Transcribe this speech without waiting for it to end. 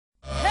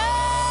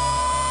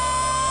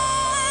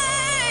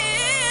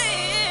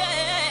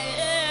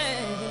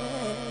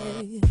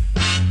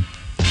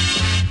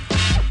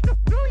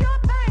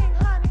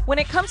When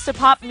it comes to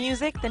pop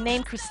music, the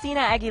name Christina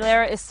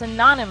Aguilera is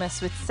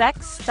synonymous with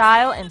sex,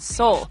 style, and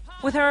soul.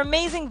 With her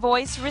amazing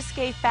voice,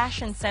 risque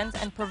fashion sense,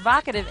 and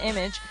provocative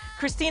image,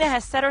 Christina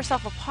has set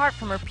herself apart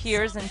from her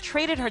peers and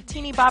traded her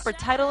teeny bopper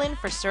title in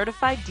for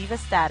certified diva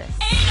status.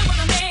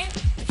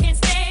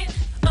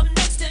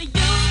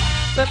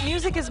 But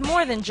music is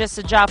more than just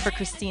a job for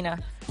Christina.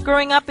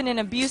 Growing up in an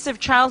abusive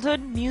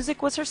childhood,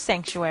 music was her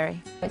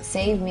sanctuary. It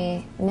saved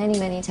me many,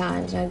 many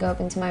times. I'd go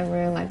up into my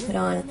room, I'd put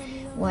on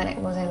what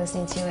was I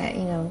listening to at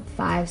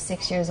 5,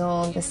 6 years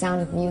old, The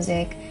Sound of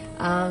Music.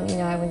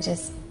 I would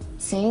just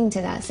sing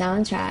to that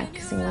soundtrack,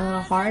 sing my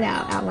little heart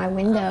out my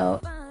window.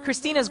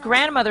 Christina's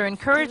grandmother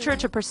encouraged her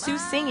to pursue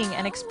singing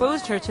and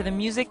exposed her to the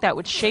music that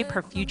would shape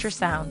her future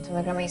sound.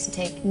 My grandma used to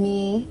take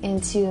me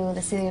into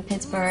the city of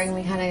Pittsburgh, and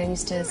we kind of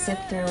used to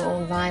sift through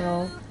old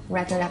vinyl,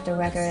 record after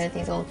record at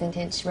these old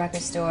vintage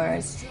record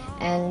stores.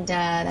 And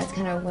that's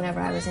kind of whenever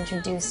I was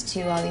introduced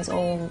to all these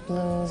old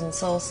blues and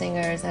soul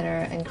singers that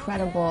are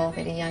incredible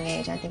at a young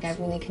age. I think I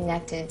really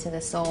connected to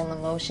the soul and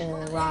emotion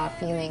and the raw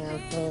feeling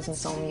of blues and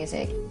soul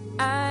music.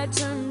 I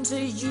turn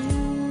to you.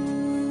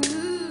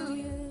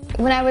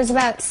 When I was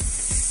about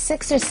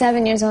 6 or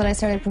 7 years old, I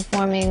started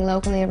performing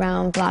locally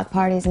around block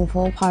parties and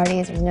pool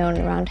parties. I was known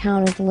around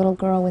town as the little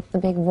girl with the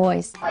big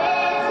voice.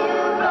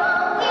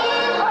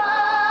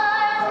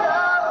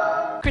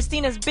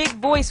 Christina's big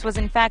voice was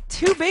in fact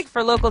too big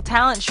for local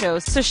talent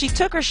shows, so she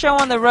took her show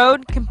on the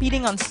road,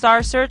 competing on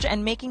Star Search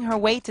and making her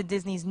way to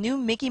Disney's new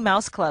Mickey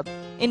Mouse Club.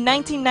 In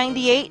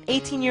 1998,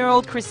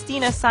 18-year-old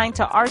Christina signed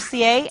to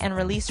RCA and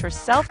released her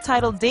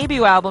self-titled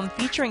debut album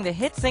featuring the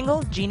hit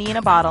single Genie in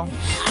a Bottle.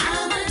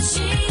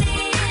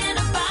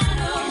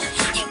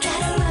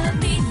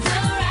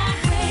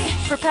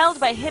 Propelled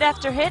by hit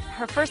after hit,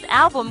 her first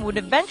album would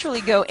eventually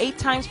go 8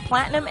 times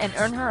platinum and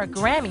earn her a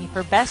Grammy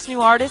for Best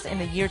New Artist in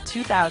the year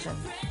 2000.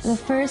 The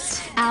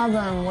first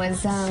album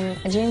was a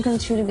dream come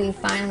true to be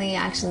finally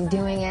actually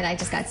doing it. I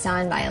just got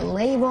signed by a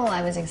label.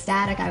 I was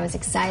ecstatic, I was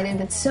excited,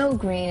 but so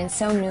green and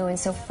so new and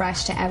so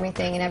fresh to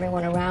everything and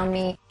everyone around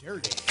me.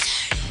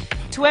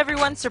 To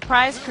everyone's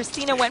surprise,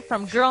 Christina went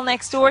from girl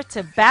next door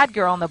to bad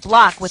girl on the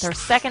block with her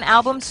second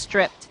album,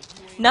 Stripped.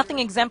 Nothing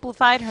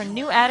exemplified her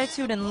new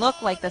attitude and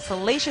look like the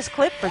salacious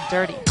clip for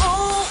Dirty.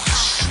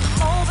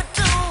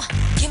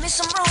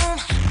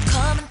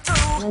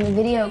 And the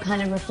video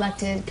kind of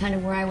reflected kind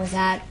of where I was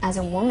at as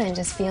a woman,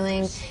 just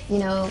feeling,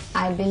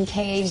 I'd been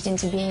caged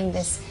into being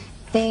this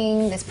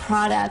thing, this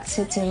product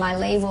to my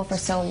label for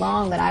so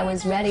long that I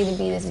was ready to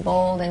be this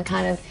bold and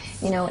kind of,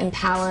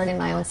 empowered in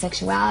my own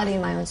sexuality,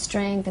 my own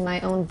strength, and my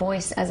own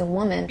voice as a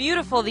woman.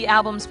 Beautiful, the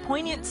album's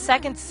poignant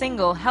second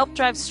single helped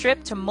drive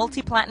Stripped to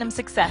multi-platinum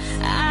success.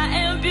 I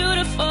am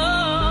beautiful,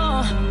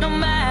 no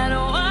matter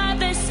what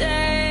they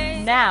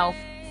say. Now,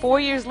 4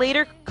 years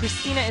later,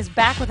 Christina is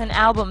back with an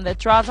album that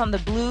draws on the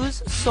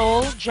blues,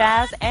 soul,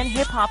 jazz, and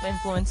hip-hop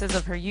influences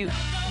of her youth.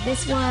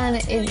 This one,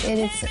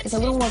 it's a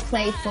little more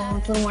playful,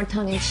 it's a little more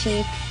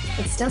tongue-in-cheek.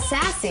 It's still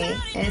sassy,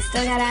 and it's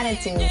still got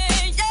attitude.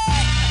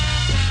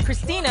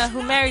 Christina,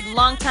 who married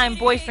longtime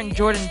boyfriend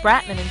Jordan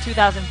Bratman in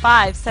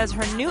 2005, says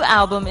her new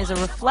album is a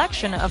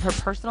reflection of her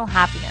personal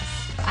happiness.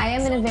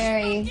 I'm in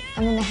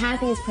the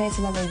happiest place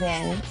I've ever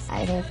been.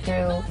 I think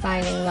through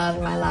finding love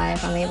in my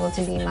life, I'm able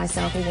to be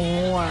myself even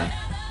more,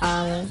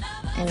 and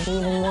be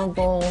even more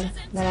bold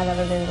than I've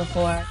ever been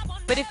before.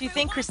 But if you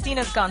think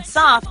Christina's gone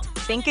soft,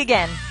 think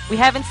again. We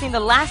haven't seen the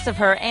last of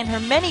her and her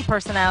many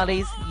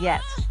personalities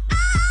yet.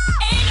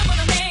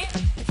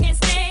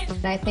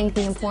 I think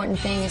the important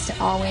thing is to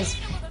always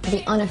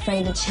be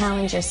unafraid to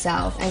challenge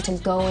yourself and to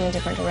go in a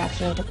different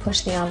direction and to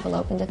push the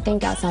envelope and to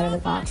think outside of the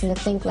box and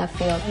to think left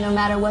field. No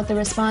matter what the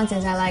response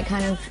is, I like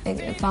kind of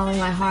following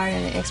my heart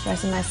and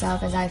expressing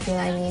myself as I feel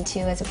I need to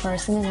as a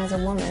person and as a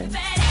woman.